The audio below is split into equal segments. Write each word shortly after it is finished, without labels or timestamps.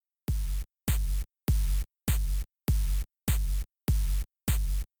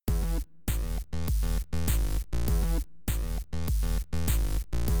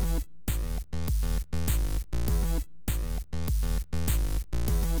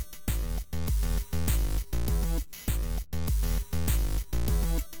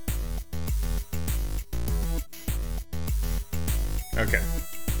Okay.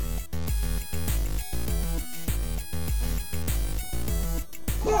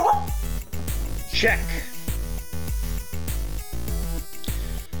 Check.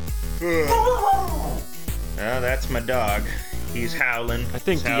 Oh, that's my dog. He's howling. I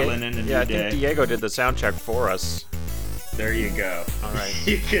think He's howling in a new I day. think Diego did the sound check for us. There you go. All right.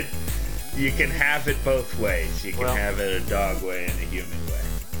 You can have it both ways. You can have it a dog way and a human way.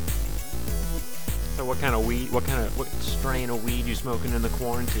 So what kind of weed? What strain of weed you smoking in the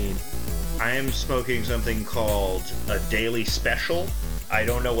quarantine? I am smoking something called a Daily Special. I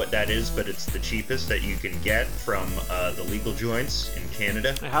don't know what that is, but it's the cheapest that you can get from the legal joints in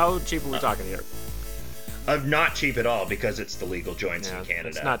Canada. How cheap are we talking here? Not cheap at all, because it's the legal joints in Canada.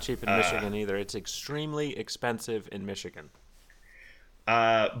 It's not cheap in Michigan either. It's extremely expensive in Michigan.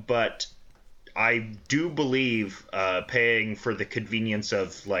 But I do believe paying for the convenience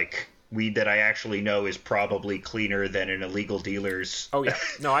of, like, weed that I actually know is probably cleaner than an illegal dealer's. Oh, yeah.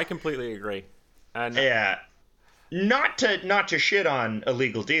 No, I completely agree. And yeah. Not to shit on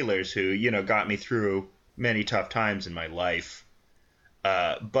illegal dealers who, got me through many tough times in my life.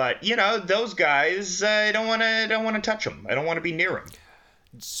 But those guys, I don't want to touch them. I don't want to be near them.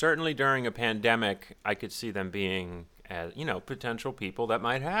 Certainly during a pandemic, I could see them being, potential people that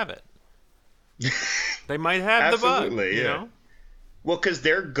might have it. They might have the bug. Absolutely, yeah. Well, because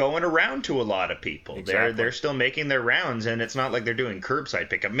they're going around to a lot of people. Exactly. They're still making their rounds, and it's not like they're doing curbside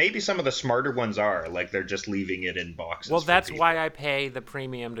pickup. Maybe some of the smarter ones are, like they're just leaving it in boxes. Well, that's people. why I pay the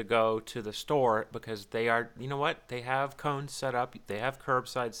premium to go to the store, because they are, they have cones set up, they have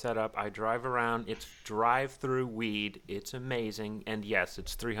curbside set up. I drive around. It's drive-through weed. It's amazing, and yes,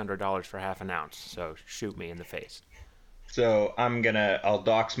 it's $300 for half an ounce. So shoot me in the face. So I'll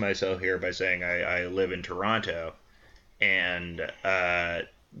dox myself here by saying I live in Toronto. And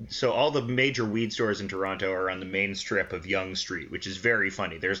so all the major weed stores in Toronto are on the main strip of Yonge Street, which is very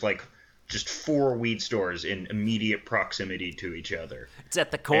funny. There's like just 4 weed stores in immediate proximity to each other. It's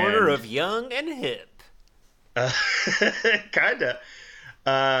at the corner of Yonge and Hip. Kinda.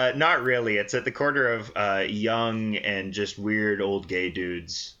 Not really. It's at the corner of Yonge and just weird old gay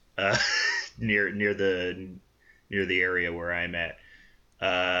dudes near the area where I'm at.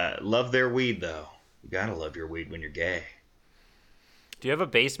 Love their weed though. You gotta love your weed when you're gay. Do you have a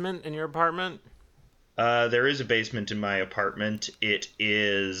basement in your apartment? There is a basement in my apartment. It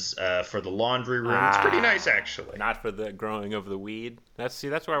is for the laundry room. It's pretty nice, actually. Not for the growing of the weed. That's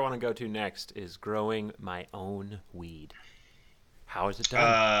where I want to go to next, is growing my own weed. How is it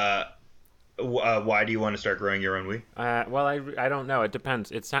done? Why do you want to start growing your own weed? Well, I don't know. It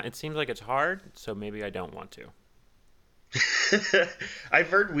depends. It seems like it's hard, so maybe I don't want to. I've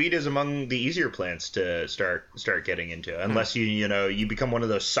heard weed is among the easier plants to start getting into, unless you become one of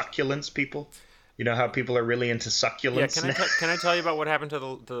those succulents people. You know how people are really into succulents. Yeah, can I tell you about what happened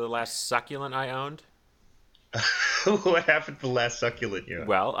to the last succulent I owned? What happened to the last succulent you owned?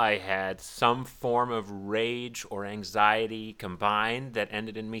 Well, I had some form of rage or anxiety combined that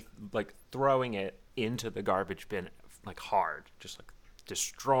ended in me like throwing it into the garbage bin, like hard, just like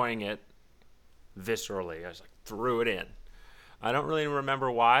destroying it viscerally. I was like threw it in. I don't really remember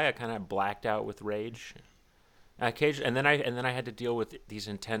why. I kind of blacked out with rage. Occasionally, and then I had to deal with these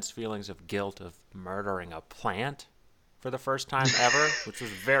intense feelings of guilt of murdering a plant for the first time ever, which was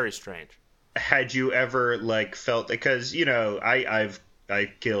very strange. Had you ever felt, because I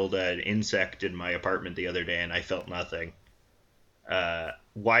killed an insect in my apartment the other day and I felt nothing.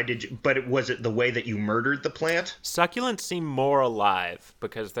 Why did you? But was it the way that you murdered the plant? Succulents seem more alive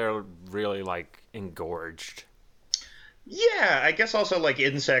because they're really engorged. Yeah, I guess also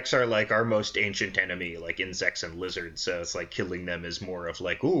insects are our most ancient enemy, like insects and lizards. So it's killing them is more of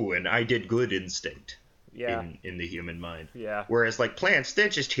ooh, and I did good instinct. Yeah. In the human mind. Yeah. Whereas plants, they're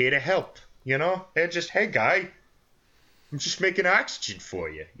just here to help. They're just, hey guy, I'm just making oxygen for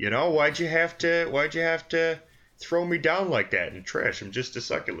you. Why'd you have to throw me down like that in the trash? I'm just a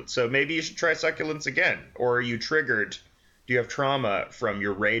succulent. So maybe you should try succulents again. Or are you triggered? Do you have trauma from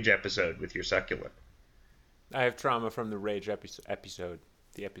your rage episode with your succulent? I have trauma from the rage episode.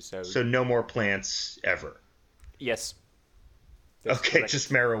 The episode. So no more plants ever. Yes. Okay, just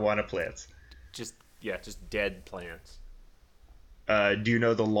marijuana plants. Just dead plants. Do you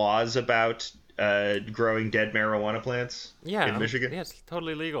know the laws about growing dead marijuana plants? Yeah, in Michigan. Yeah, it's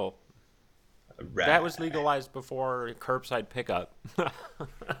totally legal. Right. That was legalized before curbside pickup.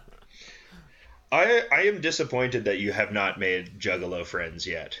 I am disappointed that you have not made Juggalo friends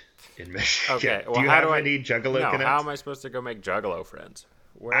yet in Michigan. Okay, well, do you have any Juggalo connects? How am I supposed to go make Juggalo friends?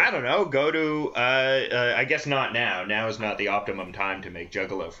 I don't know. Go to, I guess not now. Now is not the optimum time to make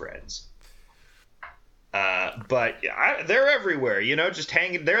Juggalo friends. But they're everywhere, just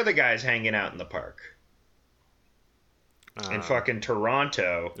hanging. They're the guys hanging out in the park. In fucking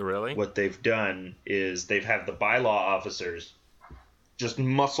Toronto, Really? what they've done is they've had the bylaw officers just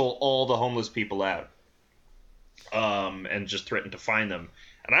muscle all the homeless people out, and just threaten to fine them.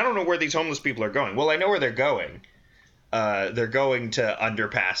 And I don't know where these homeless people are going. Well, I know where they're going. They're going to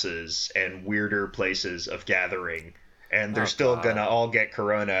underpasses and weirder places of gathering, and they're still gonna all get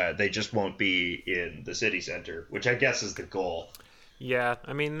corona. They just won't be in the city center, which I guess is the goal. Yeah,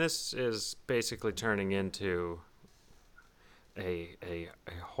 I mean, this is basically turning into a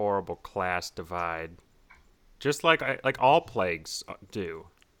horrible class divide, just like all plagues do.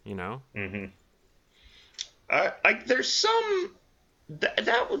 Mm-hmm. There's some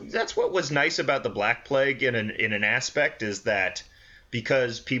that's what was nice about the Black Plague in an aspect, is that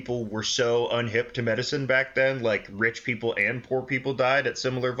because people were so unhip to medicine back then, like rich people and poor people died at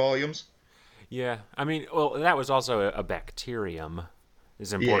similar volumes. Yeah, I mean, well, that was also a bacterium.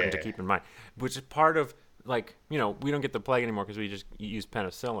 Is important to keep in mind, which is part of, like, we don't get the plague anymore because we just use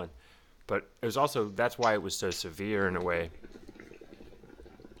penicillin. But it was also, that's why it was so severe in a way.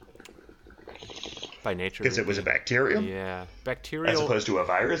 By nature. Because it was a bacterium? Yeah. Bacterial. As opposed to a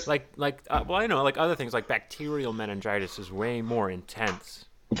virus? Well, I know, like other things, like bacterial meningitis is way more intense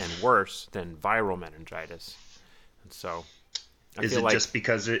and worse than viral meningitis. And so, is it just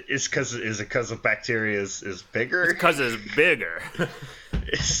because is it because of bacteria is bigger? It's because it's bigger.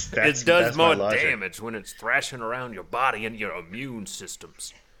 It does more damage when it's thrashing around your body and your immune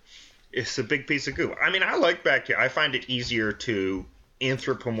systems. It's a big piece of goo. I mean, I like bacteria. I find it easier to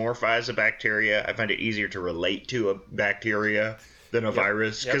anthropomorphize a bacteria. I find it easier to relate to a bacteria than a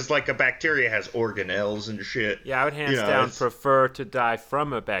virus, because like a bacteria has organelles and shit. Yeah, I would hands down prefer to die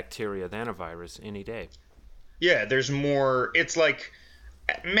from a bacteria than a virus any day. Yeah, there's more. It's like,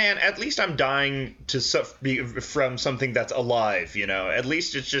 man, at least I'm dying from something that's alive. At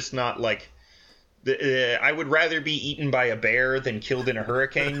least it's just not like I would rather be eaten by a bear than killed in a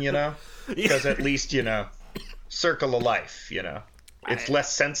hurricane. Because at least circle of life. It's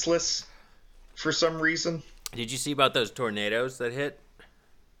less senseless for some reason. Did you see about those tornadoes that hit?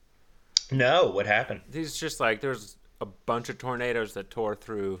 No, what happened? These just like, there's a bunch of tornadoes that tore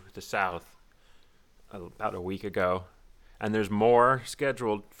through the South about a week ago. And there's more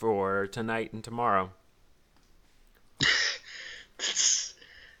scheduled for tonight and tomorrow.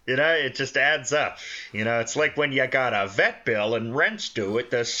 It just adds up. It's like when you got a vet bill and rent's due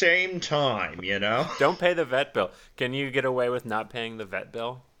at the same time, Don't pay the vet bill. Can you get away with not paying the vet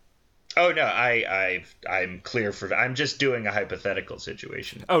bill? Oh, no, I'm clear for... I'm just doing a hypothetical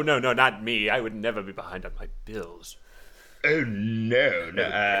situation. Oh, no, not me. I would never be behind on my bills. Oh, no.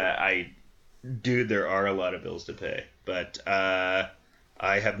 Dude, there are a lot of bills to pay. But I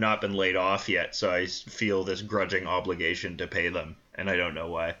have not been laid off yet, so I feel this grudging obligation to pay them. And I don't know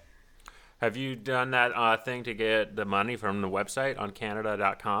why. Have you done that thing to get the money from the website on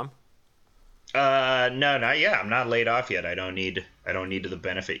Canada.com? No, not yet. I'm not laid off yet. I don't need the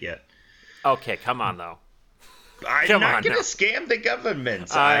benefit yet. Okay, come on though. I'm not gonna scam the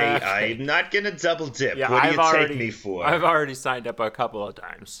government. I'm not gonna double dip. Yeah, what do you take me for? I've already signed up a couple of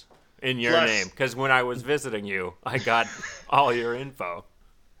times in your name, because when I was visiting you, I got all your info.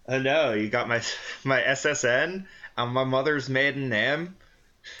 I know, you got my SSN and my mother's maiden name.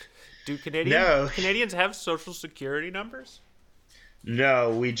 Do Canadians have social security numbers?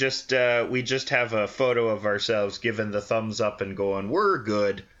 No, we just have a photo of ourselves giving the thumbs up and going, "We're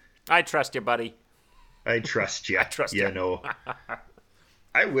good." I trust you, buddy. I trust you. I trust you.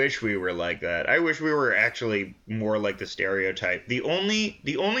 I wish we were like that. I wish we were actually more like the stereotype. The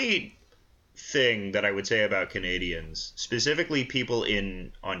only thing that I would say about Canadians, specifically people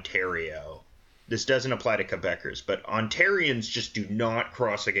in Ontario, this doesn't apply to Quebecers, but Ontarians just do not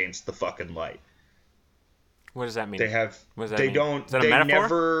cross against the fucking light. What does that mean? They have. What does that they mean? don't. Is that a they metaphor?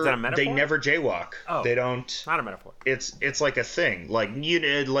 never. Is that a metaphor? They never jaywalk. Oh, they don't. Not a metaphor. It's like a thing. Like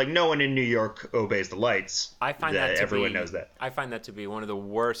no one in New York obeys the lights. I find that everyone knows that. I find that to be one of the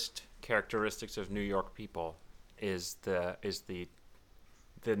worst characteristics of New York people. Is the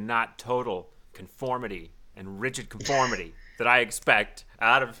not total conformity and rigid conformity that I expect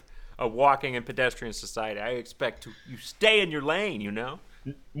out of a walking and pedestrian society. I expect you stay in your lane.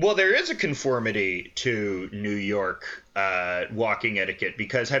 Well, there is a conformity to New York walking etiquette,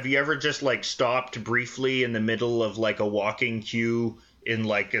 because have you ever just like stopped briefly in the middle of like a walking queue in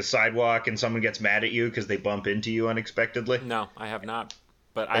like a sidewalk and someone gets mad at you because they bump into you unexpectedly? No, I have not.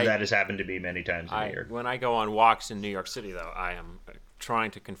 But that has happened to me many times in New York. When I go on walks in New York City, though, I am trying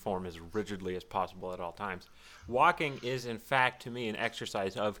to conform as rigidly as possible at all times. Walking is, in fact, to me, an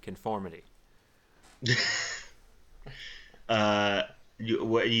exercise of conformity.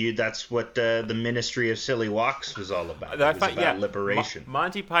 That's what the Ministry of Silly Walks was all about. It was about liberation.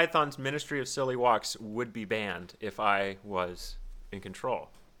 Monty Python's Ministry of Silly Walks would be banned if I was in control.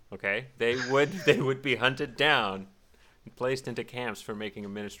 Okay, they would be hunted down and placed into camps for making a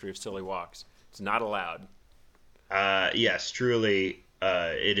Ministry of Silly Walks. It's not allowed. Yes, truly,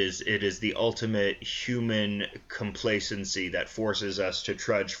 it is the ultimate human complacency that forces us to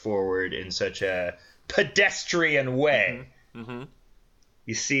trudge forward in such a pedestrian way. Mm-hmm.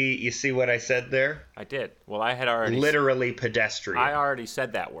 You see what I said there? I did. Well, I had already literally pedestrian. I already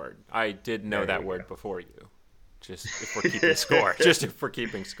said that word. I did know that word before you. Just if we're keeping score. Just if we're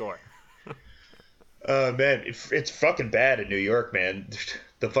keeping score. Oh man, it's fucking bad in New York, man.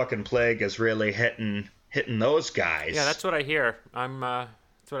 The fucking plague is really hitting those guys. Yeah, that's what I hear.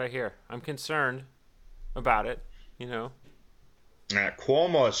 That's what I hear. I'm concerned about it. You know.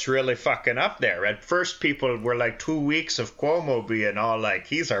 Cuomo's really fucking up there. At first, people were like 2 weeks of Cuomo being all like,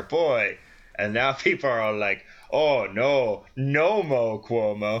 he's our boy. And now people are all like, oh, no mo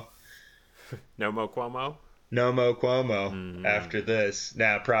Cuomo. No mo Cuomo? No mo Cuomo after this.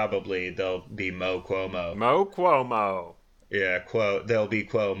 Now, probably there'll be Mo Cuomo. Mo Cuomo. Yeah, there'll be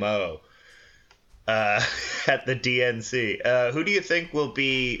Cuomo. At the DNC. Who do you think will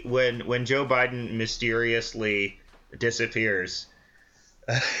be, when Joe Biden mysteriously disappears,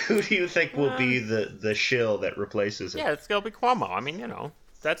 who do you think will be the shill that replaces him? Yeah, it's gonna be Cuomo. I mean, you know,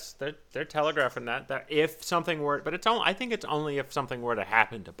 they're telegraphing that if something were, but I think it's only if something were to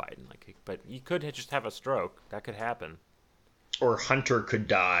happen to Biden. Like, but he could just have a stroke. That could happen. Or Hunter could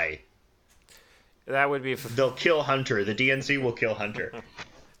die. That would be. They'll kill Hunter. The DNC will kill Hunter.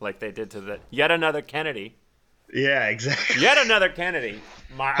 Like they did to yet another Kennedy. Yeah, exactly. Yet another Kennedy.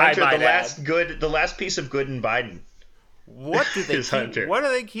 Hunter, the last piece of good in Biden. What do they Hunter. What do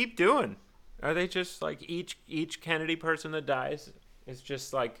they keep doing? Are they just like each Kennedy person that dies is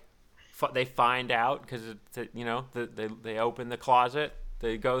just like they find out because you know they open the closet,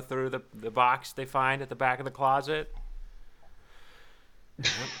 they go through the box they find at the back of the closet.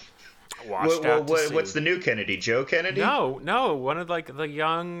 What's the new Kennedy? Joe Kennedy? No. One of like a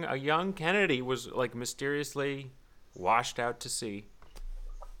young Kennedy was like mysteriously washed out to sea.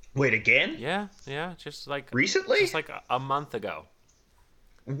 Wait, again? Yeah, just like recently? Just like a month ago.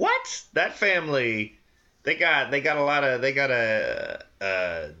 What? That family, they got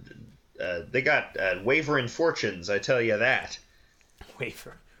wavering fortunes, I tell you that.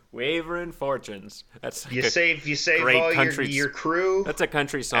 Wavering fortunes. That's like you save all your crew. That's a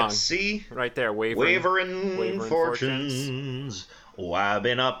country song. At sea, right there. Wavering fortunes. Oh, I've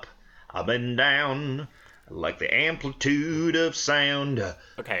been up, I've been down. Like the amplitude of sound.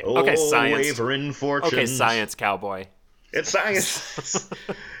 Okay, science. Wavering fortunes. Okay, science cowboy. It's science.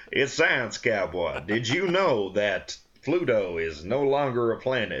 It's science cowboy. Did you know that Pluto is no longer a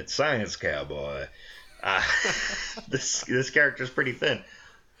planet? Science cowboy. This character's pretty thin.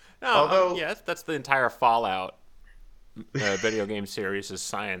 No, although that's the entire Fallout video game series is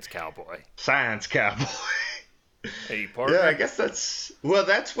Science Cowboy. Science cowboy. Hey, partner. Yeah, I guess that's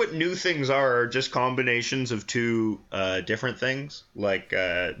what new things are just combinations of two different things, like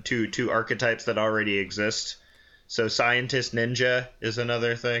two archetypes that already exist. So scientist ninja is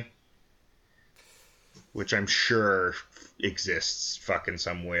another thing, which I'm sure exists fucking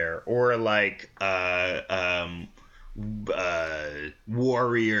somewhere, or like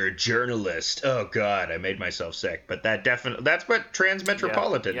warrior journalist. Oh god, I made myself sick, but that's what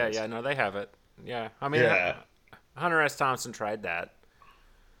Transmetropolitan is. Yeah, no, they have it. Yeah, I mean, Hunter S. Thompson tried that.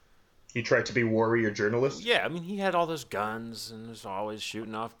 He tried to be warrior journalist? Yeah, I mean, he had all those guns and was always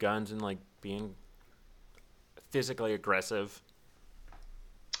shooting off guns and, like, being physically aggressive.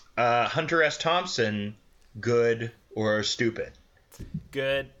 Hunter S. Thompson, good or stupid?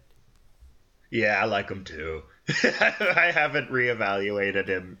 Good. Yeah, I like him too. I haven't reevaluated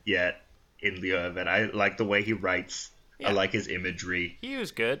him yet in lieu of it. I like the way he writes. Yeah. I like his imagery. He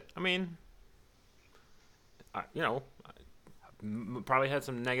was good. I mean, you know, probably had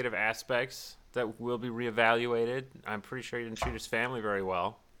some negative aspects that will be reevaluated. I'm pretty sure he didn't treat his family very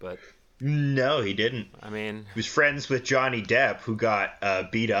well, but... No, he didn't. I mean... He was friends with Johnny Depp, who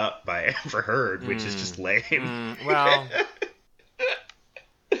got beat up by Amber Heard, which is just lame. Well...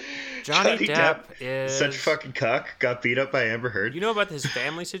 Johnny Depp is... Such fucking cuck, got beat up by Amber Heard. You know about his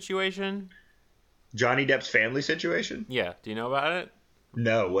family situation? Johnny Depp's family situation? Yeah, do you know about it?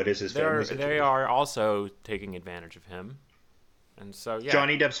 No, what is his family situation? They are also taking advantage of him. And so, yeah.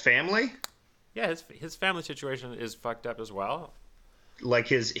 Johnny Depp's family? Yeah, his family situation is fucked up as well. Like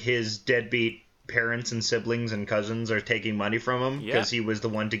his deadbeat parents and siblings and cousins are taking money from him because he was the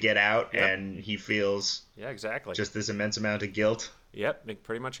one to get out, and he feels exactly just this immense amount of guilt. Yep,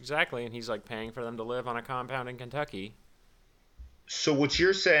 pretty much exactly. And he's like paying for them to live on a compound in Kentucky. So what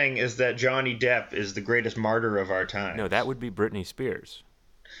you're saying is that Johnny Depp is the greatest martyr of our time? No, that would be Britney Spears.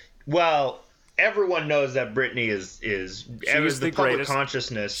 Well, everyone knows that Britney is the public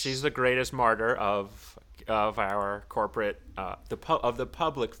consciousness. She's the greatest martyr of our corporate, of the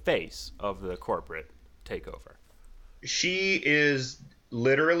public face of the corporate takeover. She is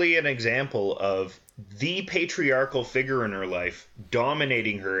literally an example of the patriarchal figure in her life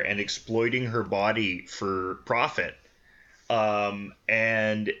dominating her and exploiting her body for profit.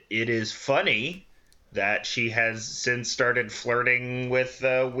 And it is funny that she has since started flirting with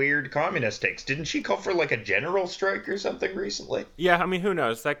weird communist takes. Didn't she call for like a general strike or something recently? Yeah, I mean, who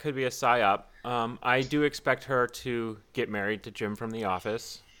knows? That could be a psyop. I do expect her to get married to Jim from The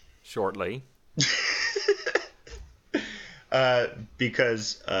Office shortly.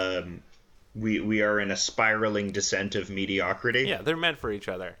 Because we are in a spiraling descent of mediocrity. Yeah, they're meant for each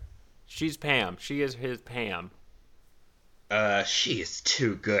other. She's Pam. She is his Pam. She is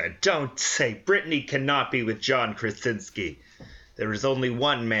too good. Don't say Britney cannot be with John Krasinski. There is only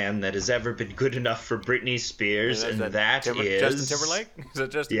one man that has ever been good enough for Britney Spears, and that is... Justin Timberlake? Is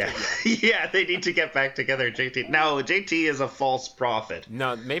it Justin Timberlake? Yeah, they need to get back together, JT. No, JT is a false prophet.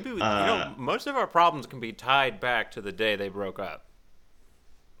 No, maybe, most of our problems can be tied back to the day they broke up.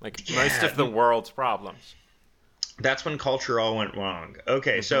 Most of the world's problems. That's when culture all went wrong.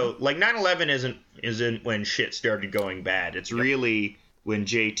 Okay, so, 9/11 isn't when shit started going bad. It's really when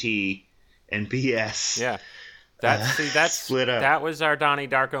JT and BS... Yeah. That's split up. That was our Donnie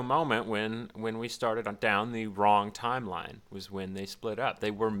Darko moment when we started down the wrong timeline, was when they split up.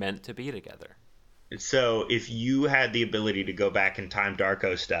 They were meant to be together. So if you had the ability to go back in time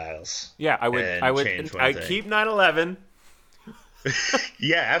Darko styles, yeah, I would. I'd keep 9/11.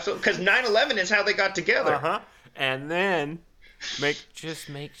 Yeah, absolutely, because 9/11 is how they got together. And then make.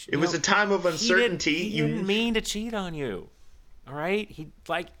 It was a time of uncertainty. He didn't mean to cheat on you. All right,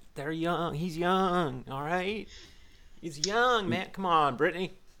 they're young. He's young. All right. He's young, man. Come on,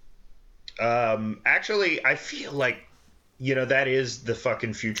 Brittany. Actually, I feel like, that is the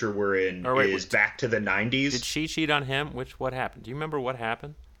fucking future we're in. Back to the 90s. Did she cheat on him? What happened? Do you remember what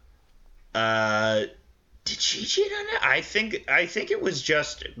happened? Did she cheat on him? I think it was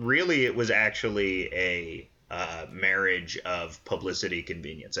actually a marriage of publicity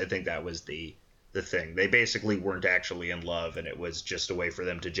convenience. I think that was the thing. They basically weren't actually in love, and it was just a way for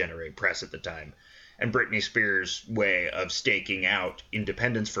them to generate press at the time. And Britney Spears' way of staking out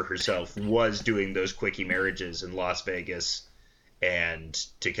independence for herself was doing those quickie marriages in Las Vegas and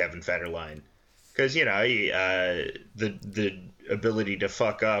to Kevin Federline. Because, the ability to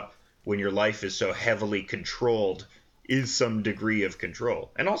fuck up when your life is so heavily controlled is some degree of control.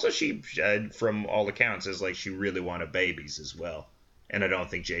 And also she, from all accounts, is like she really wanted babies as well. And I don't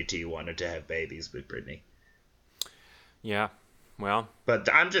think JT wanted to have babies with Britney. Yeah. Well, but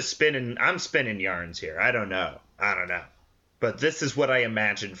I'm spinning yarns here. I don't know. But this is what I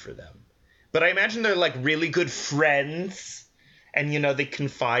imagine for them. But I imagine they're like really good friends, and they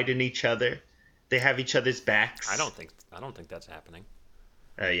confide in each other. They have each other's backs. I don't think that's happening.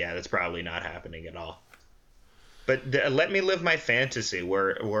 Yeah, that's probably not happening at all. But let me live my fantasy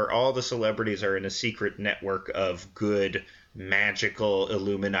where all the celebrities are in a secret network of good, magical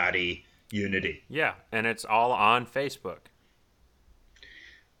Illuminati unity. Yeah, and it's all on Facebook.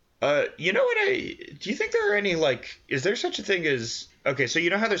 You know what do you think there are any, is there such a thing as, okay, so you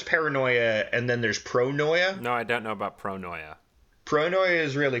know how there's paranoia and then there's pronoia? No, I don't know about pronoia. Pronoia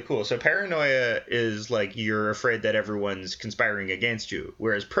is really cool. So paranoia is like you're afraid that everyone's conspiring against you,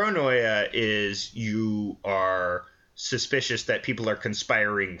 whereas pronoia is you are suspicious that people are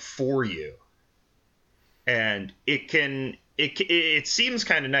conspiring for you. And it seems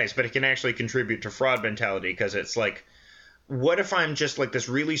kind of nice, but it can actually contribute to fraud mentality, because it's like, what if I'm just like this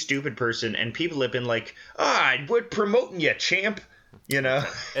really stupid person and people have been like, we're promoting you, champ,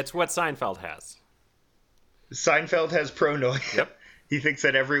 It's what Seinfeld has. Seinfeld has pronoia. Yep. He thinks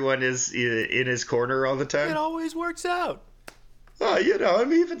that everyone is in his corner all the time. It always works out.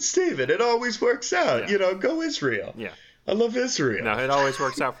 I'm even Steven. It always works out. Yeah. Go Israel. Yeah. I love Israel. No, it always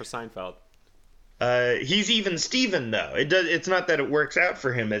works out for Seinfeld. He's even Steven, though. It's not that it works out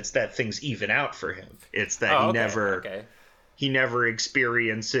for him. It's that things even out for him. It's that he never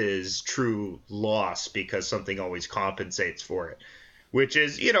experiences true loss because something always compensates for it. Which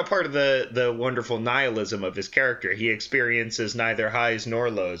is, part of the wonderful nihilism of his character. He experiences neither highs nor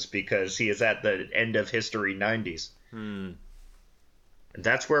lows because he is at the end of history 90s.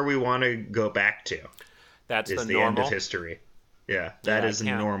 That's where we want to go back to. That's the Is the end of normal. history. Yeah, Yeah, that is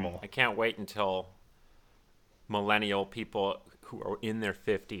normal. I can't wait until millennial people who are in their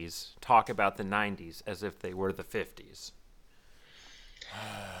 50s talk about the 90s as if they were the 50s.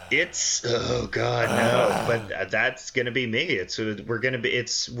 It's oh god no, but that's gonna be me. It's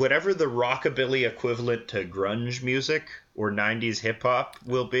whatever the rockabilly equivalent to grunge music or '90s hip hop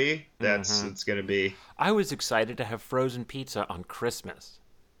will be. It's gonna be. I was excited to have frozen pizza on Christmas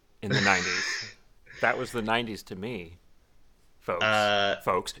in the 90s. That was the 90s to me, folks,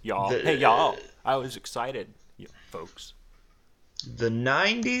 y'all. Hey, y'all. I was excited, folks. The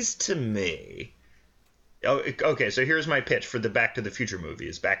 '90s to me. Oh, okay. So here's my pitch for the Back to the Future movie: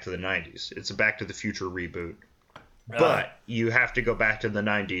 is Back to the '90s. It's a Back to the Future reboot, but you have to go back to the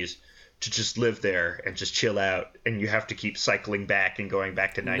 '90s to just live there and just chill out, and you have to keep cycling back and going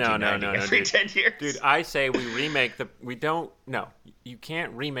back to 1990 every dude. 10 years. Dude, I say we remake the. We don't. No, you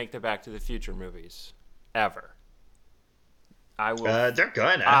can't remake the Back to the Future movies ever. I will. They're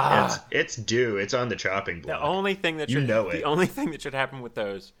gonna. It's due. It's on the chopping block. The only thing that should The only thing that should happen with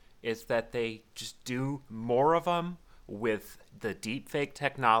those is that they just do more of them with the deepfake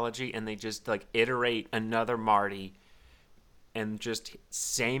technology, and they just like iterate another Marty, and just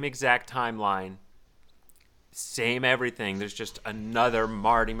same exact timeline, same everything. There's just another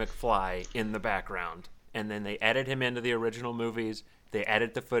Marty McFly in the background, and then they edit him into the original movies. They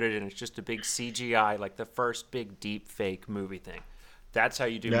edit the footage, and it's just a big CGI, like the first big deep fake movie thing. That's how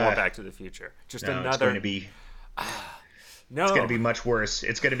you do more Back to the Future. Just another. It's going to be. No. It's going to be much worse.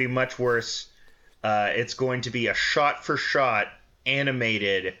 It's going to be much worse. It's going to be a shot-for-shot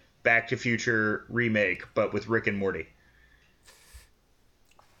animated Back to Future remake, but with Rick and Morty.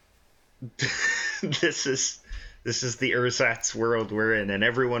 This is the ersatz world we're in, and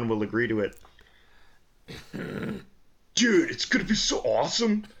everyone will agree to it. Dude, it's gonna be so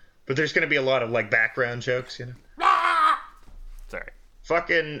awesome. But there's gonna be a lot of like background jokes, you know. Sorry.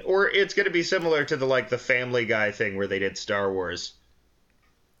 Or it's gonna be similar to the Family Guy thing where they did Star Wars.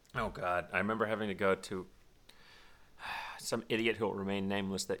 Oh God, I remember having to go to some idiot who will remain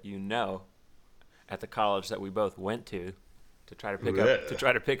nameless that you know at the college that we both went to try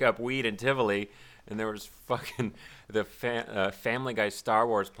to pick up weed in Tivoli, and there was fucking the Family Guy Star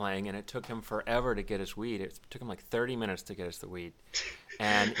Wars playing, and it took him forever to get us weed. It took him like 30 minutes to get us the weed,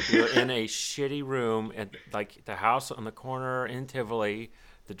 and we were in a shitty room at like the house on the corner in Tivoli.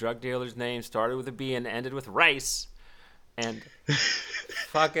 The drug dealer's name started with a B and ended with Rice, and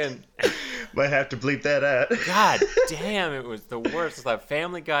fucking might have to bleep that out. God damn, it was the worst. It's like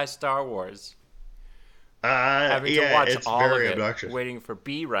Family Guy Star Wars. Having to watch it's all very of it, obnoxious. waiting for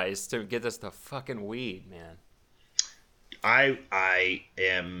B Rice to get us the fucking weed, man. I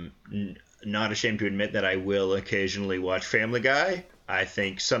am not ashamed to admit that I will occasionally watch Family Guy. I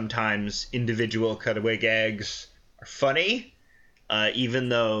think sometimes individual cutaway gags are funny, even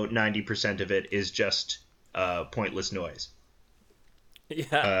though 90% of it is just pointless noise.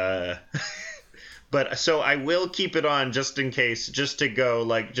 Yeah. But so I will keep it on just in case, just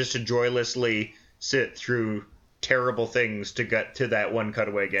to joylessly sit through terrible things to get to that one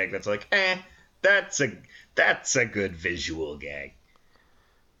cutaway gag that's like, that's a good visual gag.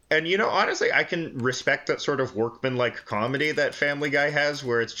 And honestly, I can respect that sort of workman-like comedy that Family Guy has,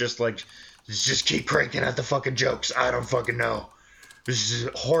 where it's just like, just keep cranking out the fucking jokes. I don't fucking know. This is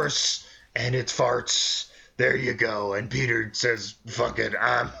a horse and it farts. There you go. And Peter says, fuck it,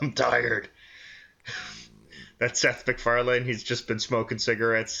 I'm tired. That's Seth MacFarlane. He's just been smoking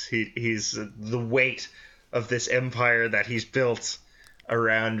cigarettes. He's the weight of this empire that he's built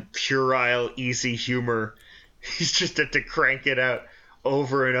around puerile, easy humor. He's just had to crank it out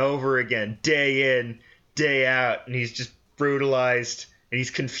over and over again, day in, day out, and he's just brutalized, and he's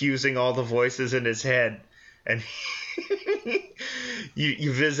confusing all the voices in his head. And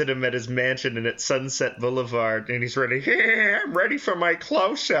you visit him at his mansion and at Sunset Boulevard, and he's ready. I'm ready for my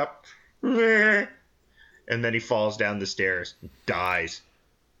close-up. And then he falls down the stairs and dies.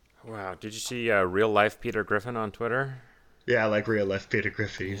 Wow. Did you see real life Peter Griffin on Twitter? Yeah, I like real life Peter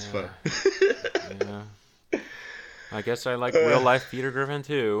Griffin. He's fun. Yeah. I guess I like real life Peter Griffin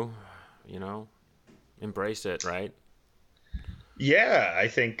too. Embrace it, right? Yeah, I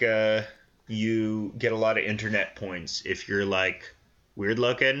think you get a lot of internet points if you're like weird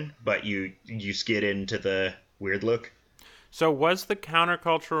looking, but you skid into the weird look. So was the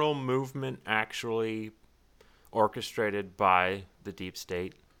countercultural movement actually orchestrated by the deep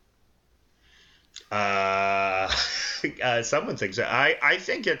state? Someone thinks so. I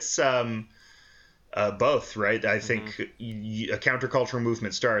think it's Both, right? I think a countercultural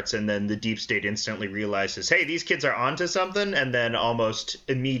movement starts, and then the deep state instantly realizes, hey, these kids are onto something, and then almost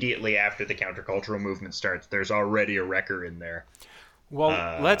immediately after the countercultural movement starts, there's already a wrecker in there.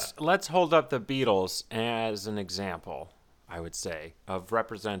 Well, let's hold up the Beatles as an example, I would say, of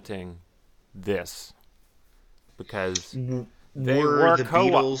representing this, because they were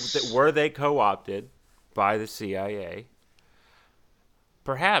were they co-opted by the CIA?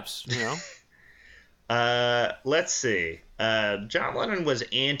 Perhaps, Let's see. John Lennon was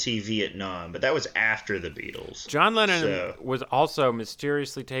anti-Vietnam, but that was after the Beatles. John Lennon was also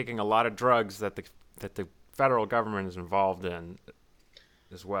mysteriously taking a lot of drugs that the federal government is involved in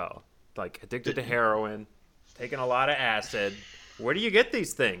as well. Like addicted to heroin, taking a lot of acid. Where do you get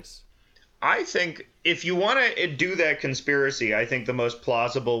these things? I think if you want to do that conspiracy, I think the most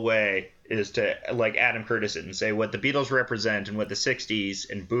plausible way is to, like Adam Curtis it and say what the Beatles represent and what the 60s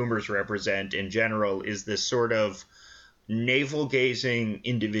and boomers represent in general is this sort of navel-gazing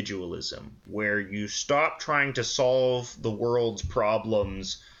individualism where you stop trying to solve the world's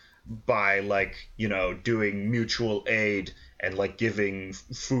problems by, like, doing mutual aid and, like, giving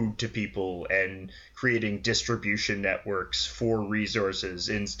food to people and creating distribution networks for resources.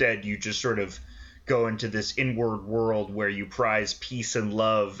 Instead, you just sort of go into this inward world where you prize peace and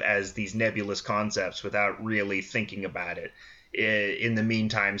love as these nebulous concepts without really thinking about it. In the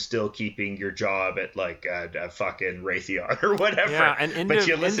meantime, still keeping your job at, like, a fucking Raytheon or whatever. Yeah, and but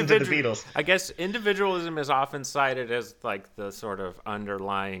you listen to the Beatles. I guess individualism is often cited as, like, the sort of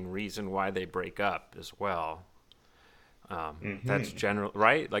underlying reason why they break up as well. That's general,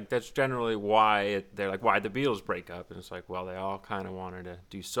 right? Like, that's generally why they're like, why the Beatles break up? And it's like, well, they all kind of wanted to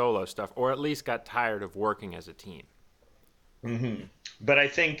do solo stuff, or at least got tired of working as a team. But I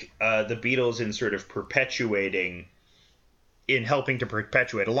think the Beatles in helping to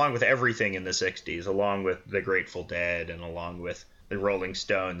perpetuate, along with everything in the 60s, along with the Grateful Dead and along with the Rolling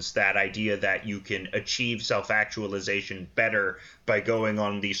Stones, that idea that you can achieve self-actualization better by going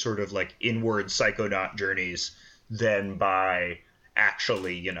on these sort of, like, inward psychonaut journeys than by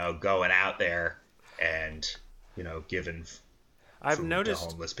actually, going out there and, giving food to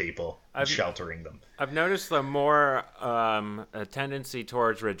homeless people and sheltering them. I've noticed the more a tendency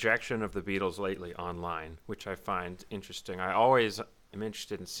towards rejection of the Beatles lately online, which I find interesting. I always am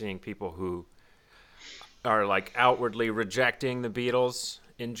interested in seeing people who are, like, outwardly rejecting the Beatles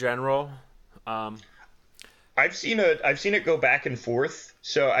in general. I've seen it go back and forth.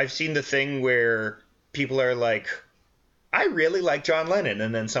 So I've seen the thing where people are like, I really like John Lennon,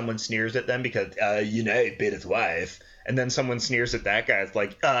 and then someone sneers at them because, he bit his wife. And then someone sneers at that guy. It's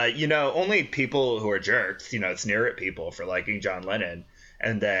like, only people who are jerks, sneer at people for liking John Lennon.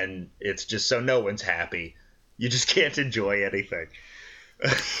 And then it's just so no one's happy. You just can't enjoy anything.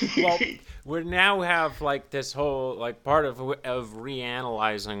 Well, we now have, like, this whole, like, part of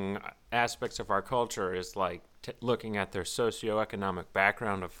reanalyzing aspects of our culture is, like, looking at their socioeconomic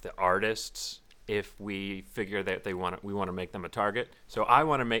background of the artists. If we figure that we want to make them a target. So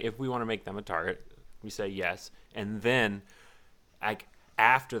if we want to make them a target, we say yes, and then, like,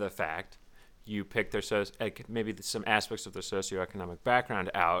 after the fact, you pick their maybe some aspects of their socioeconomic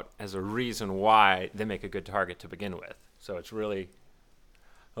background out as a reason why they make a good target to begin with. So it's really,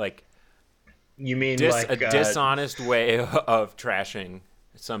 like, you mean a dishonest way of trashing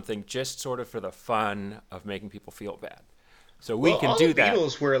something just sort of for the fun of making people feel bad. So we can do that. The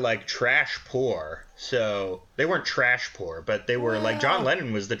Beatles were, like, trash poor, so they weren't trash poor, but they were like John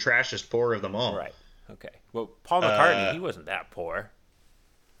Lennon was the trashest poor of them all. Right. Okay. Well, Paul McCartney, he wasn't that poor.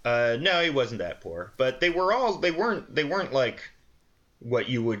 No, he wasn't that poor, but they weren't like what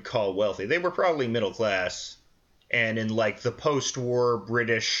you would call wealthy. They were probably middle class, and in, like, the post-war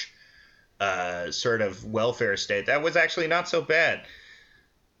British sort of welfare state, that was actually not so bad.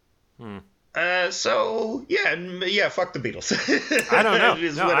 So yeah, fuck the Beatles. I don't know.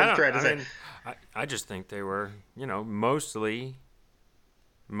 Is what I'm trying to say. Mean, I just think they were, most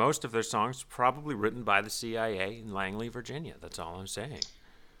of their songs probably written by the CIA in Langley, Virginia. That's all I'm saying.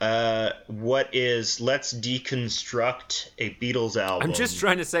 Let's deconstruct a Beatles album. I'm just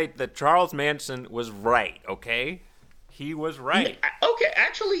trying to say that Charles Manson was right, okay? He was right. Okay,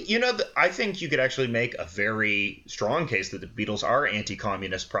 actually, I think you could actually make a very strong case that the Beatles are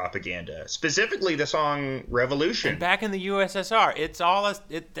anti-communist propaganda. Specifically, the song "Revolution." And back in the USSR, it's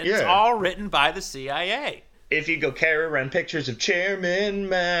all written by the CIA. If you go carry around pictures of Chairman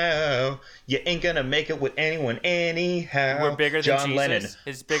Mao, you ain't gonna make it with anyone anyhow. We're bigger than John Jesus. Lennon,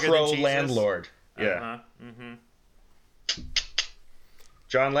 Is bigger than Jesus. Pro-landlord. Yeah.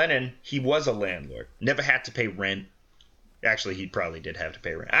 John Lennon, he was a landlord. Never had to pay rent. Actually, he probably did have to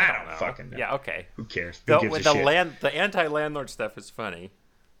pay rent. I don't fucking know. Yeah, okay. Who cares? Who gives a shit? The anti-landlord stuff is funny.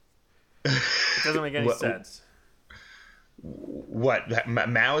 It doesn't make any sense. What?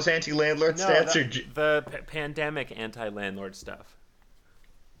 Mao's anti-landlord stats? The pandemic anti-landlord stuff.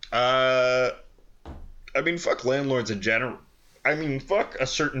 I mean, fuck landlords in general. I mean, fuck a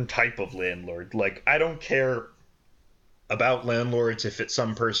certain type of landlord. Like, I don't care about landlords if it's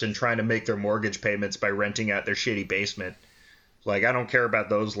some person trying to make their mortgage payments by renting out their shitty basement. Like, I don't care about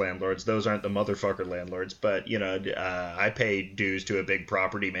those landlords. Those aren't the motherfucker landlords. But, you know, I pay dues to a big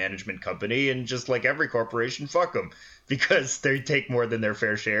property management company, and just like every corporation, fuck them. Because they take more than their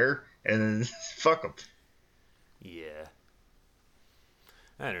fair share, and fuck them. Yeah.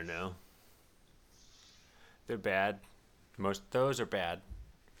 I don't know. They're bad. Most those are bad.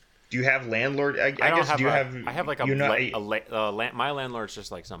 Do you have landlord? I guess have do you a, have? I have like my landlord's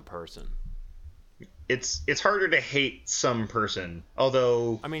just like some person. It's harder to hate some person,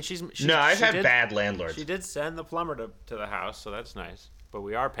 although I mean I've had bad landlords. She did send the plumber to the house, so that's nice. But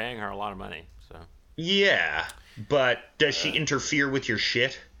we are paying her a lot of money, so yeah. But does she interfere with your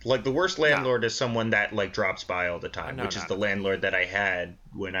shit? Like, the worst landlord is someone that like drops by all the time, which is the landlord that I had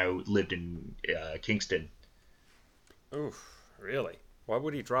when I lived in Kingston. Oof, really? Why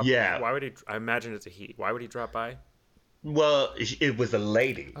would he drop? Yeah. Why would he? I imagine it's a he. Why would he drop by? Well, it was a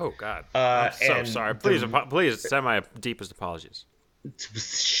lady. Oh God! I'm so sorry. Please send my deepest apologies.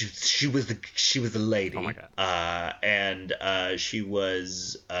 She was the lady. Oh my God! And she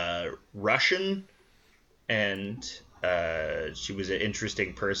was Russian, and she was an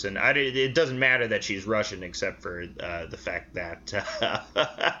interesting person. It doesn't matter that she's Russian, except for the fact that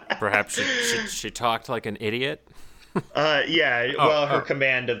perhaps she talked like an idiot. Her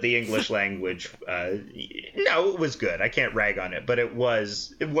command of the English language, no, it was good. I can't rag on it, but it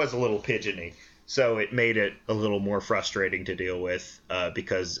was a little pigeony, so it made it a little more frustrating to deal with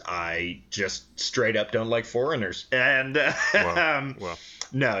because I just straight up don't like foreigners. And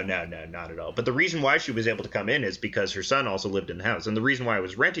no, not at all. But the reason why she was able to come in is because her son also lived in the house, and the reason why I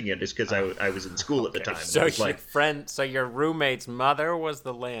was renting it is because I was in school at the time. So your roommate's mother was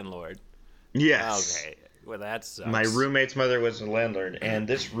the landlord. Yes. Okay. Well, that sucks. My roommate's mother was the landlord, and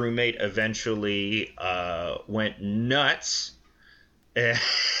this roommate eventually went nuts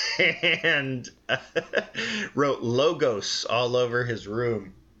and wrote logos all over his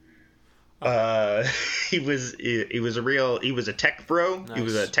room. He was a tech bro. Nice. He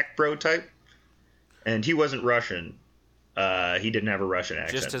was a tech bro type, and he wasn't Russian. He didn't have a Russian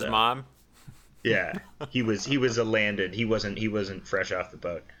accent. Just his mom. Yeah, he was a landed. He wasn't fresh off the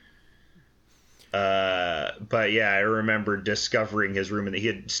boat. But yeah, I remember discovering his room, and he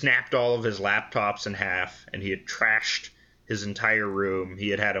had snapped all of his laptops in half, and he had trashed his entire room. He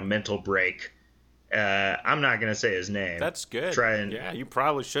had a mental break. I'm not gonna say his name. That's good. Yeah, you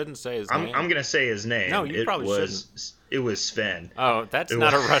probably shouldn't say his name. I'm gonna say his name. No, you probably shouldn't. It was Sven. Oh, that's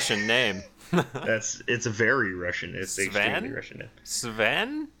not a Russian name. It's a very Russian. It's Sven? Extremely Russian name.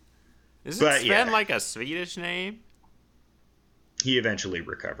 Sven? Isn't Sven like a Swedish name? He eventually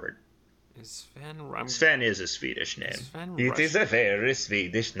recovered. Sven is a Swedish name. It is a very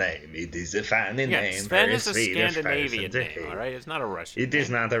Swedish name. It is a funny name. Sven is a Scandinavian name, all right? It's not a Russian name. It is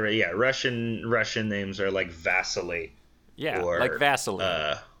not a Russian names are like Vasily. Yeah, like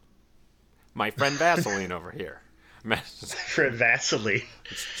Vaseline. My friend Vaseline over here. For Vaseline.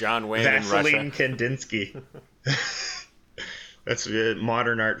 It's John Wayne in Russia. Vaseline Kandinsky. That's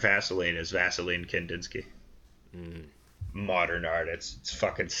modern art. Vaseline is Vaseline Kandinsky. Modern art. It's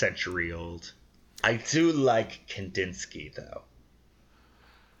fucking century old. I do like Kandinsky though.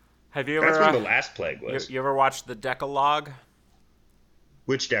 Have you ever? That's when the last plague was. You ever watched the Decalogue?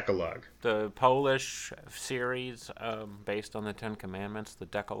 Which Decalogue? The Polish series based on the Ten Commandments, the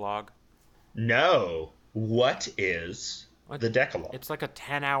Decalogue. No. What is the Decalogue? It's like a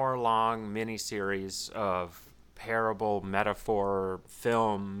 10-hour-long miniseries of parable, metaphor,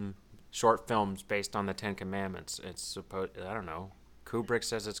 short films based on the Ten Commandments. It's supposed, I don't know. Kubrick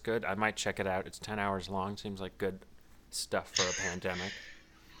says it's good. I might check it out. It's 10 hours long. Seems like good stuff for a pandemic.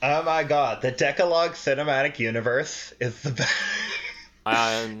 Oh my God. The Decalogue cinematic universe is the best.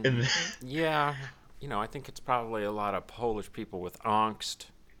 Yeah. You know, I think it's probably a lot of Polish people with angst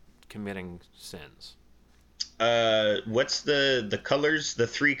committing sins. What's the colors? The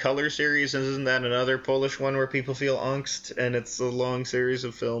Three Color series? Isn't that another Polish one where people feel angst and it's a long series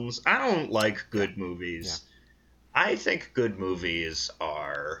of films? I don't like good movies. Yeah. I think good movies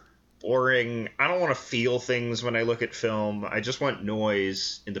are boring. I don't want to feel things when I look at film. I just want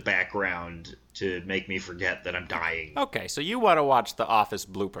noise in the background to make me forget that I'm dying. Okay, so you want to watch The Office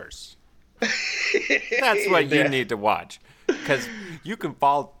bloopers. That's what you Yeah. need to watch, because you can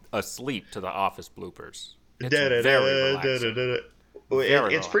fall asleep to the Office bloopers. It's very relaxing.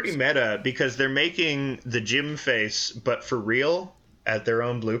 Very It's pretty relaxing. meta because they're making the Jim face, but for real, at their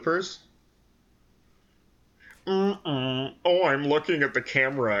own bloopers. Oh, I'm looking at the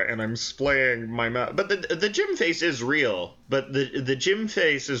camera and I'm splaying my mouth. But the Jim face is real. But the Jim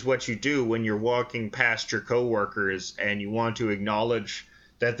face is what you do when you're walking past your coworkers and you want to acknowledge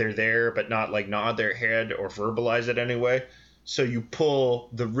that they're there, but not like nod their head or verbalize it anyway. So you pull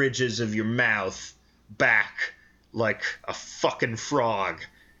the ridges of your mouth back like a fucking frog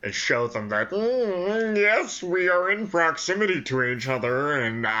and show them that, yes, we are in proximity to each other,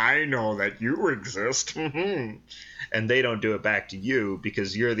 and I know that you exist. And they don't do it back to you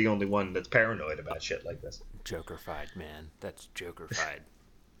because you're the only one that's paranoid about shit like this. Jokerfied, man. That's Jokerfied.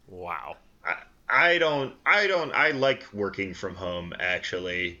 Wow. I like working from home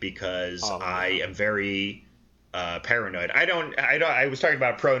actually because Oh, I yeah. am very paranoid. I was talking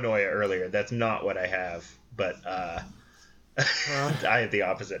about pronoia earlier. That's not what I have, but I have the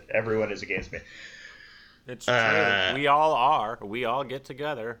opposite. Everyone is against me. It's true. We all are. We all get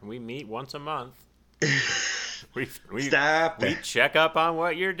together. We meet once a month. We Stop. we check up on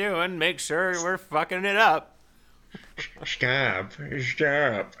what you're doing, make sure we're fucking it up. Stop.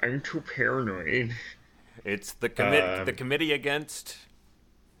 I'm too paranoid. It's the committee against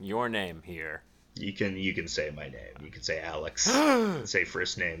your name here. You can say my name. You can say Alex. You can say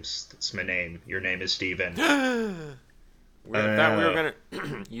first names. That's my name. Your name is Steven. We thought we were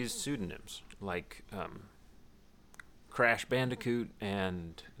gonna use pseudonyms like Crash Bandicoot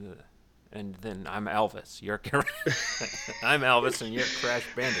and then I'm Elvis. You're I'm Elvis and you're Crash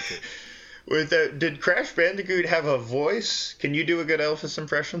Bandicoot. Did Crash Bandicoot have a voice? Can you do a good Elvis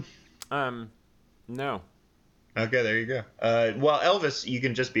impression? No. Okay, there you go. Well, Elvis, you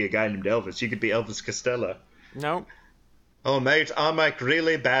can just be a guy named Elvis. You could be Elvis Costello. No. Oh, mate, I make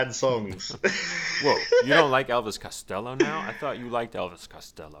really bad songs. Whoa, you don't like Elvis Costello now? I thought you liked Elvis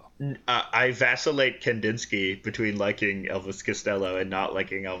Costello. I vacillate Kandinsky between liking Elvis Costello and not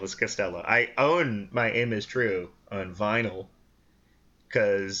liking Elvis Costello. I own My Aim Is True on vinyl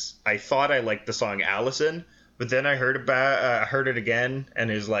because I thought I liked the song Allison, but then I heard it again, and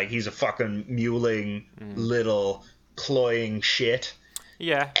is like, he's a fucking mewling little cloying shit.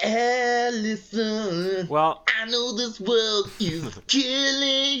 Yeah. Allison, Well, I know this world is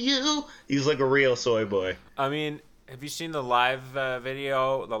killing you. He's like a real soy boy. I mean, have you seen the live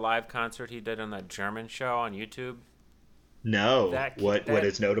video, the live concert he did on that German show on YouTube? No, That- what that-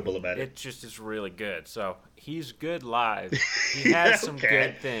 is notable about it? It just is really good. So he's good live. He has some Okay.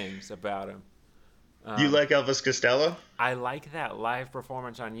 good things about him. You like Elvis Costello? I like that live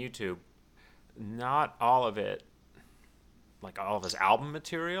performance on YouTube. Not all of it, like all of his album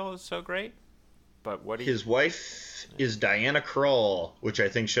material is so great. But what do you? His wife is Diana Krall, which I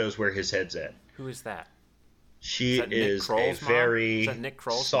think shows where his head's at. Who is that? She Is that Nick is a Kroll's mom? very Is that Nick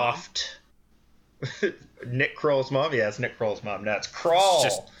Kroll's soft. Nick Kroll's mom? Yeah, it's Nick Kroll's mom. No, it's Krall.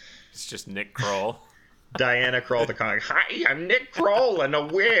 It's just Nick Kroll. Diana Krall, the comic. Hi, I'm Nick Kroll in a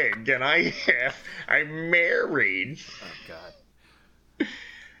wig, and I'm married. Oh God.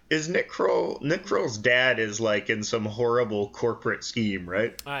 Is Nick Kroll's dad is like in some horrible corporate scheme,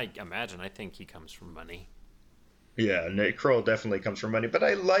 right? I imagine. I think he comes from money. Yeah, Nick Kroll definitely comes from money, but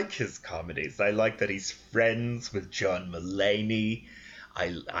I like his comedies. I like that he's friends with John Mulaney.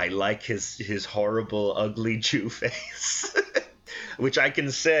 I like his horrible, ugly Jew face, which I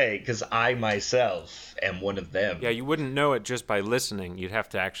can say because I myself am one of them. Yeah, you wouldn't know it just by listening. You'd have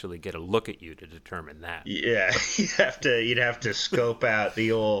to actually get a look at you to determine that. Yeah, you'd have to scope out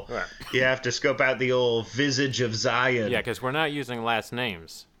the old Right. visage of Zion. Yeah, because we're not using last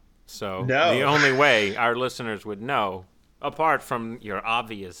names. So No. the only way our listeners would know, apart from your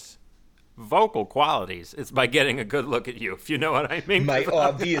obvious vocal qualities, is by getting a good look at you, if you know what I mean. My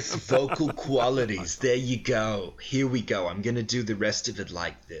obvious vocal qualities. There you go. Here we go. I'm going to do the rest of it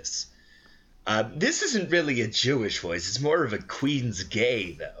like this. This isn't really a Jewish voice. It's more of a Queen's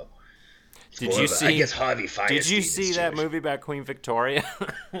gay, though. Did you see? I guess Harvey Fierstein Did you is see that Jewish. movie about Queen Victoria?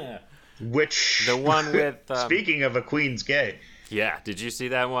 Which... The one with, Speaking of a Queen's gay. Yeah, did you see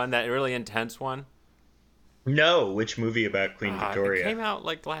that one? That really intense one? No, which movie about Queen Victoria? It came out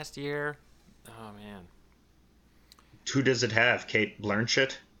like last year. Oh man. Who does it have? Kate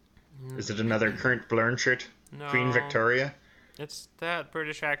Blanchett? Is it another current Blanchett? No. Queen Victoria? It's that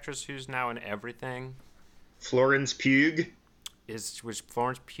British actress who's now in everything. Florence Pugh? Was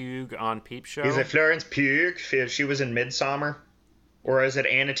Florence Pugh on Peep Show? Is it Florence Pugh? She was in Midsummer? Or is it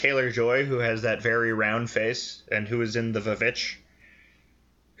Anna Taylor-Joy, who has that very round face and who is in The Vavitch?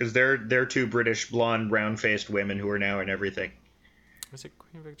 Because they're two British blonde, brown-faced women who are now in everything. Was it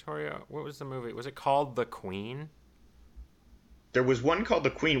Queen Victoria? What was the movie? Was it called The Queen? There was one called The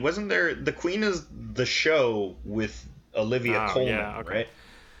Queen. Wasn't there? The Queen is the show with Olivia Colman, right?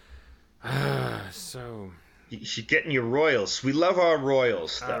 So... She's getting your royals. We love our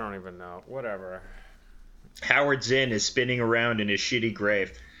royals stuff. I don't even know. Whatever. Howard Zinn is spinning around in his shitty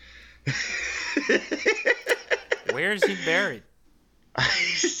grave. Where is he buried?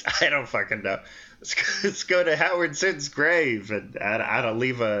 I don't fucking know. Let's go to Howard Zinn's grave and I don't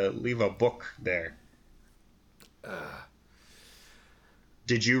leave a book there.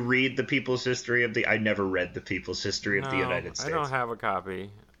 Did you read the People's History of the? I never read the People's History of the United States. I don't have a copy.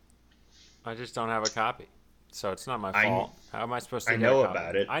 I just don't have a copy, so it's not my fault. How am I supposed to? I know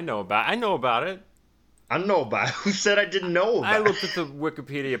about it. I know about it. I know about it. Who said I didn't know about it? I looked at the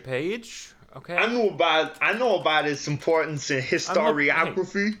Wikipedia page. Okay. I know about its importance in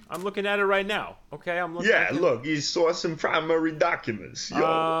historiography. I'm looking at it right now. Okay, I'm looking. Yeah, look, you saw some primary documents. Yo,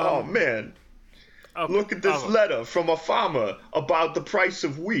 oh man. Okay. Look at this letter from a farmer about the price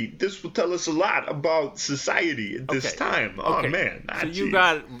of wheat. This will tell us a lot about society at this time. Oh man. So you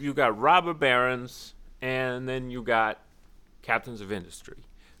got robber barons, and then you got captains of industry.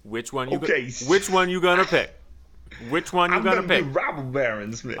 Which one which one you gonna pick? Which one you gonna pick? Be robber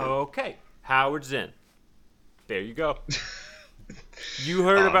barons, man. Okay. Howard Zinn. There you go. You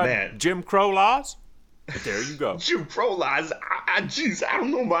heard about Jim Crow laws? There you go. Jim Crow laws? Jeez, I don't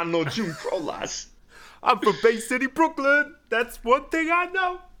know about no Jim Crow laws. I'm from Bay City, Brooklyn. That's one thing I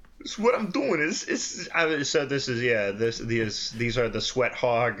know. It's what I'm doing. These are the Sweat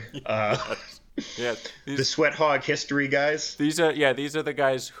Hog. The Sweat Hog history guys. These are the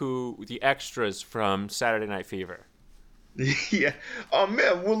guys the extras from Saturday Night Fever. Yeah. Oh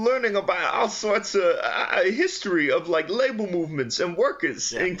man, we're learning about all sorts of history of like labor movements and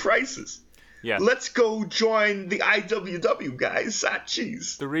workers in crisis. Yeah. Let's go join the IWW guys.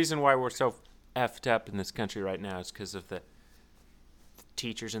 Jeez. The reason why we're so effed up in this country right now is because of the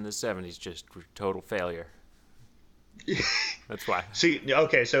teachers in the 70s just were total failure. That's why. See,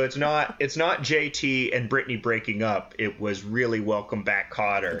 okay, so it's not JT and Britney breaking up. It was really Welcome Back,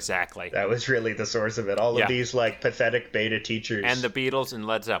 Kotter. Exactly. That was really the source of it. All of these like pathetic beta teachers. And the Beatles and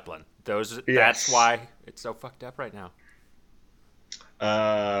Led Zeppelin. That's why it's so fucked up right now.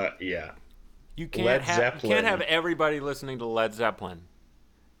 Yeah. You can't have everybody listening to Led Zeppelin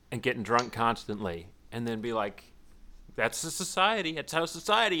and getting drunk constantly and then be like, that's the society. That's how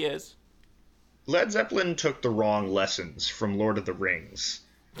society is. Led Zeppelin took the wrong lessons from Lord of the Rings.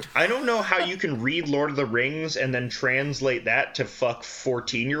 I don't know how you can read Lord of the Rings and then translate that to fuck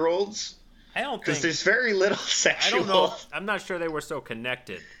 14-year-olds. I don't think... Because there's very little sexual... I don't know. I'm not sure they were so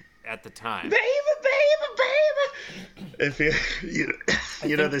connected at the time. Baby. If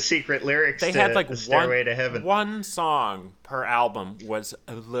you know the secret lyrics they to had like Stairway to Heaven. One song per album was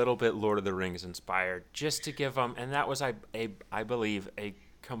a little bit Lord of the Rings inspired, just to give them... And that was, I believe, a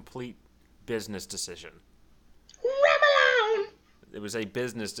complete... business decision. It was a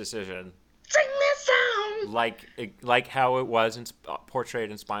business decision. Sing this song. Like how it was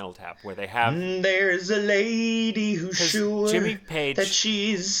portrayed in Spinal Tap, where they have. There's a lady who's sure Jimmy Page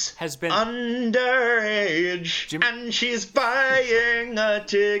that has been underage, and she's buying a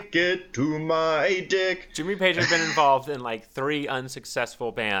ticket to my dick. Jimmy Page has been involved in like 3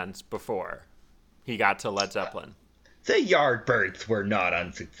 unsuccessful bands before he got to Led Zeppelin. The Yardbirds were not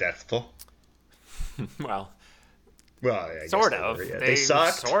unsuccessful. Well, I sort of. They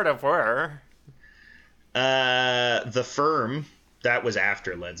sucked. Sort of were. The Firm, that was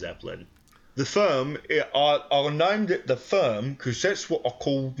after Led Zeppelin. The Firm, I named it The Firm because that's what I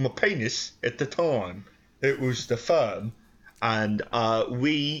called my penis at the time. It was The Firm. And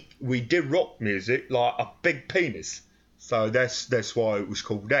we did rock music like a big penis. So that's why it was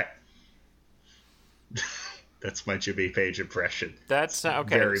called that. That's my Jimmy Page impression. That's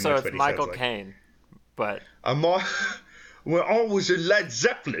okay. So it's Michael Caine. But when I was in Led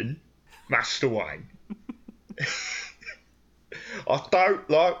Zeppelin, Master Wayne, I don't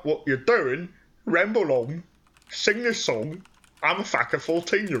like what you're doing. Ramble on, sing this song. I'm a fucking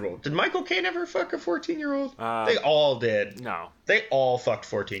 14-year-old. Did Michael Caine ever fuck a 14-year-old? They all did. No. They all fucked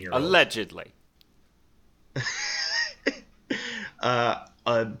 14-year-olds. Allegedly.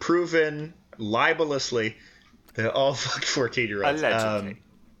 Proven libelously, they all fucked 14-year-olds. Allegedly.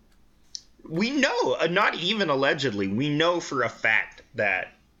 We know, not even allegedly, we know for a fact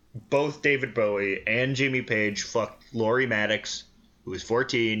that both David Bowie and Jimmy Page fucked Laurie Maddox, who was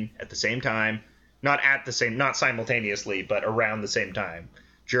 14, at the same time. Not simultaneously, but around the same time,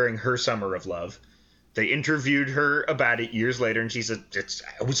 during her summer of love. They interviewed her about it years later, and she said,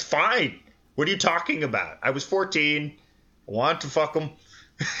 it was fine. What are you talking about? I was 14. I wanted to fuck him.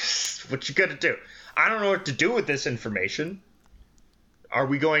 What you gonna do? I don't know what to do with this information. Are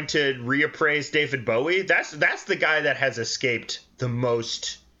we going to reappraise David Bowie? That's the guy that has escaped the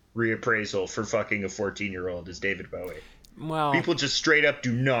most reappraisal for fucking a 14-year-old is David Bowie. Well, People just straight up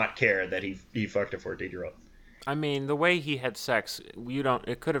do not care that he fucked a 14-year-old. I mean, the way he had sex,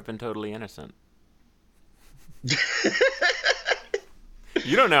 it could have been totally innocent. You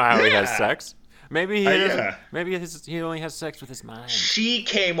don't know how he has sex. Maybe he doesn't. Maybe he only has sex with his mind. She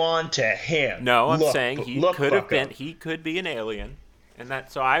came on to him. No, I'm saying he could have been. He could be an alien, and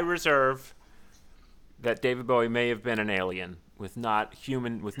so I reserve that David Bowie may have been an alien with no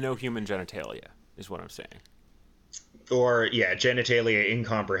human genitalia. Is what I'm saying. Or genitalia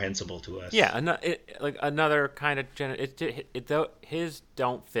incomprehensible to us. Yeah, another kind of his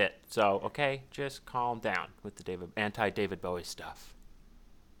don't fit. So okay, just calm down with the anti-David Bowie stuff.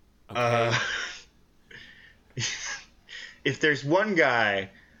 Okay. If there's one guy,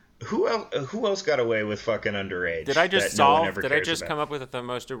 who else got away with fucking underage? Did I just come up with the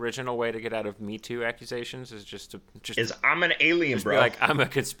most original way to get out of Me Too accusations? Is I'm an alien, bro. Be like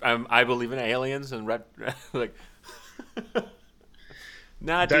I believe in aliens and like.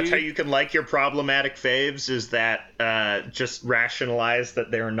 Nah, That's dude. how you can like your problematic faves, is that just rationalize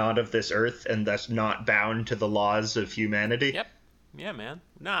that they're not of this earth and thus not bound to the laws of humanity. Yep. Yeah, man.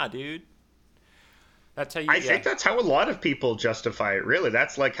 Nah, dude. That's how you. I think that's how a lot of people justify it. Really,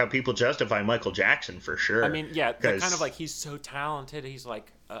 that's like how people justify Michael Jackson for sure. I mean, yeah, they're kind of like he's so talented. He's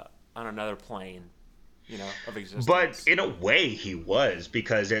like on another plane, of existence. But in a way, he was,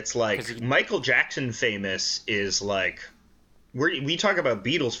 because it's like Michael Jackson famous is like. We talk about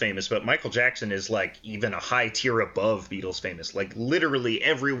Beatles famous, but Michael Jackson is like even a high tier above Beatles famous. Like literally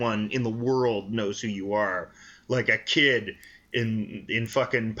everyone in the world knows who you are. Like a kid in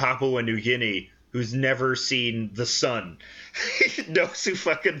fucking Papua New Guinea who's never seen the sun knows who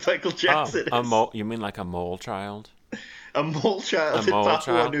fucking Michael Jackson is. You mean like a mole child? A mole child in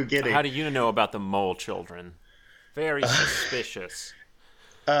Papua New Guinea. How do you know about the mole children? Very suspicious.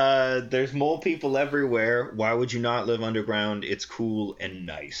 There's mole people everywhere. Why would you not live underground? It's cool and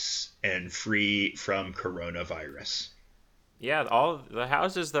nice and free from coronavirus. Yeah, all the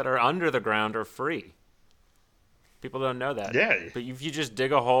houses that are under the ground are free. People don't know that. Yeah. But if you just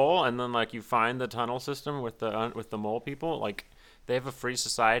dig a hole and then you find the tunnel system with the mole people, they have a free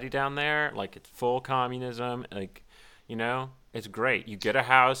society down there. It's full communism. It's great. You get a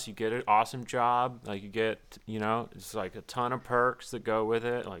house, you get an awesome job, you get, it's a ton of perks that go with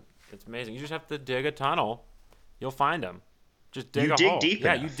it. It's amazing. You just have to dig a tunnel. You'll find them. Just dig a hole. Deep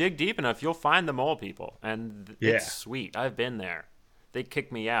enough. You dig deep enough, you'll find the mole people. And it's sweet. I've been there. They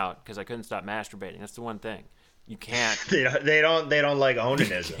kicked me out because I couldn't stop masturbating. That's the one thing. You can't. They don't like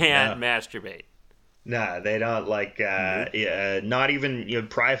onanism. You can't masturbate. Nah, they don't not even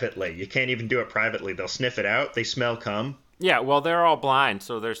privately. You can't even do it privately. They'll sniff it out. They smell cum. Yeah, well, they're all blind,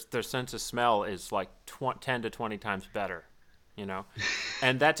 so their sense of smell is 10 to 20 times better,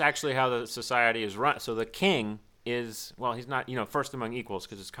 And that's actually how the society is run. So the king is, he's not, first among equals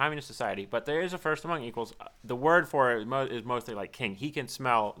because it's communist society, but there is a first among equals. The word for it is mostly like king. He can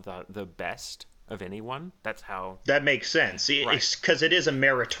smell the best of anyone. That's how. That makes sense. Because it is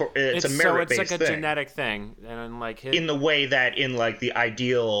a it's a merit-based thing. It's like a genetic thing, and in the way that in the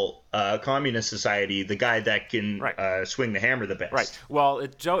ideal communist society, the guy that can swing the hammer the best. Right. Well,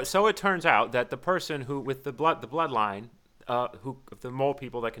 so it turns out that the person who with the bloodline, of the mole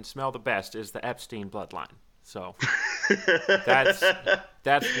people that can smell the best is the Epstein bloodline. So that's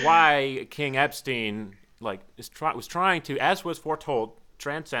why King Epstein was trying to, as was foretold,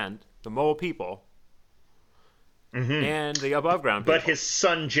 transcend the mole people and the above ground people. But his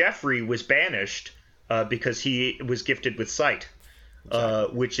son Jeffrey was banished because he was gifted with sight,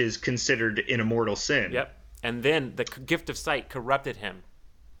 which is considered an immortal sin. Yep. And then the gift of sight corrupted him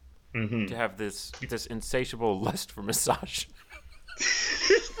to have this insatiable lust for massage.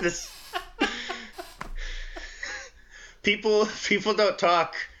 People don't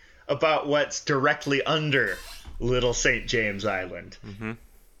talk about what's directly under Little St. James Island. Mm-hmm.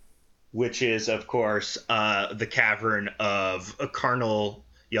 Which is, of course, the cavern of carnal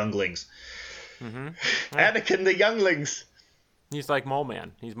younglings. Mm-hmm. Anakin the younglings. He's like Mole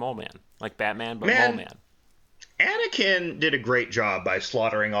Man. He's Mole Man. Like Batman, but Mole Man. Anakin did a great job by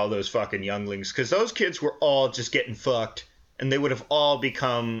slaughtering all those fucking younglings, because those kids were all just getting fucked, and they would have all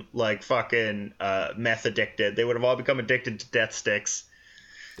become, fucking meth addicted. They would have all become addicted to death sticks.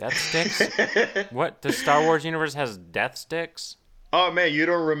 Death sticks? What? The Star Wars universe has death sticks? Oh man, you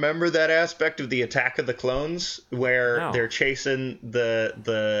don't remember that aspect of the Attack of the Clones where No. they're chasing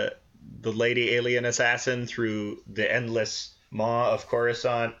the lady alien assassin through the endless maw of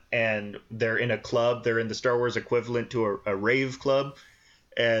Coruscant, and they're in a club. They're in the Star Wars equivalent to a rave club,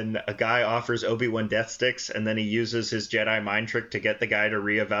 and a guy offers Obi-Wan death sticks, and then he uses his Jedi mind trick to get the guy to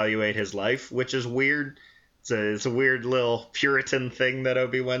reevaluate his life, which is weird. It's a weird little Puritan thing that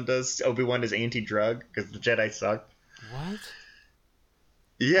Obi-Wan does. Obi-Wan is anti-drug because the Jedi suck. What?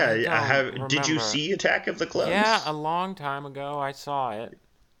 Yeah, I don't did you remember. see Attack of the Clones? Yeah, a long time ago I saw it.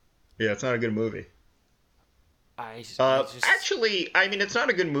 Yeah, it's not a good movie. I just Actually, I mean, it's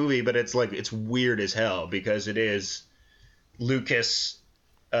not a good movie, but it's weird as hell because it is Lucas.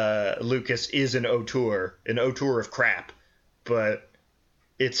 Lucas is an auteur of crap, but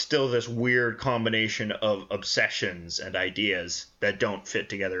it's still this weird combination of obsessions and ideas that don't fit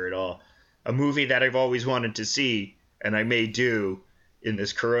together at all. A movie that I've always wanted to see, and I may do in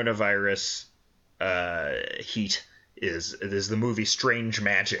this coronavirus heat, is the movie Strange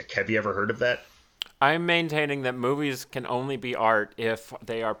Magic. Have you ever heard of that? I'm maintaining that movies can only be art if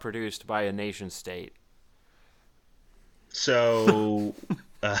they are produced by a nation state. So,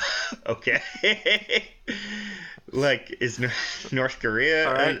 okay. Like, is North Korea?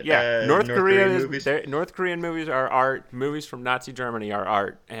 All right, yeah. North Korea Korean is movies? North Korean movies are art. Movies from Nazi Germany are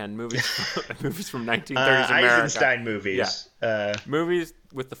art, and movies movies from 1930s America. Eisenstein movies. Movies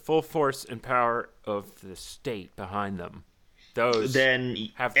with the full force and power of the state behind them. Those Then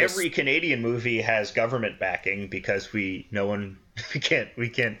have this- every Canadian movie has government backing because we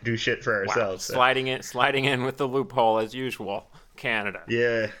can't do shit for wow, ourselves. so. sliding in with the loophole as usual. Canada.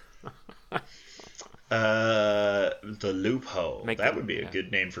 Yeah. The Loophole. Make That them- would be a yeah.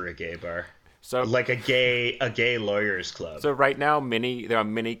 good name for a gay bar. So Like a gay lawyers club. So right now, there are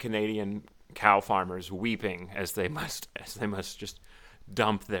many Canadian cow farmers weeping as they must just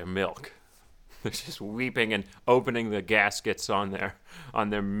dump their milk. They're just weeping and opening the gaskets on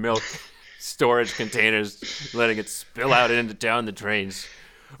their milk storage containers, letting it spill out down the drains,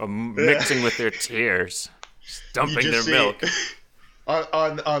 mixing with their tears, just dumping their milk.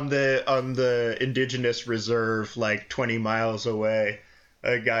 On the indigenous reserve, like 20 miles away,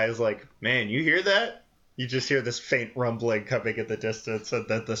 a guy's like, "Man, you hear that?" You just hear this faint rumbling coming in the distance, and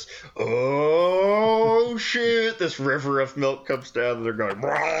then oh shit, this river of milk comes down, and they're going.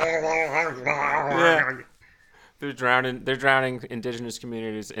 Yeah. They're drowning indigenous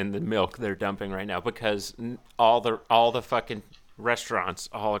communities in the milk they're dumping right now because all the fucking restaurants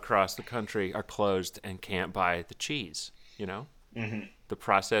all across the country are closed and can't buy the cheese. You know, the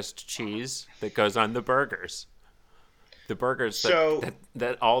processed cheese that goes on the burgers. The burgers So-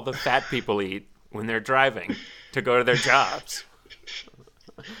 that all the fat people eat when they're driving to go to their jobs.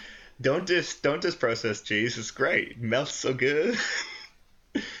 Don't just process cheese. It's great. It melts so good.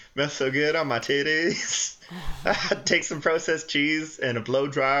 Melts so good on my titties. I take some processed cheese and a blow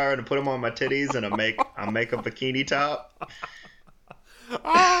dryer and put them on my titties, and I make a bikini top.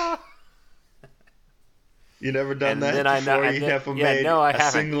 You never done And that then before? You haven't made no, I a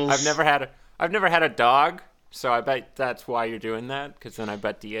haven't. singles- I've never had a dog, so I bet that's why you're doing that. Because then I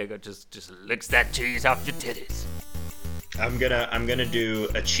bet Diego just licks that cheese off your titties. I'm gonna do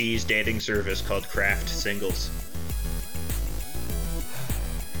a cheese dating service called Craft Singles.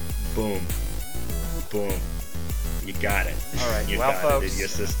 Boom, boom. You got it. All right, You well, got folks. it in your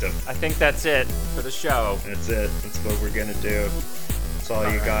system. I think that's it for the show. That's it. That's what we're gonna do. That's all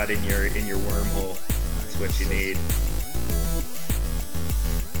you right. got in your wormhole. That's what you need.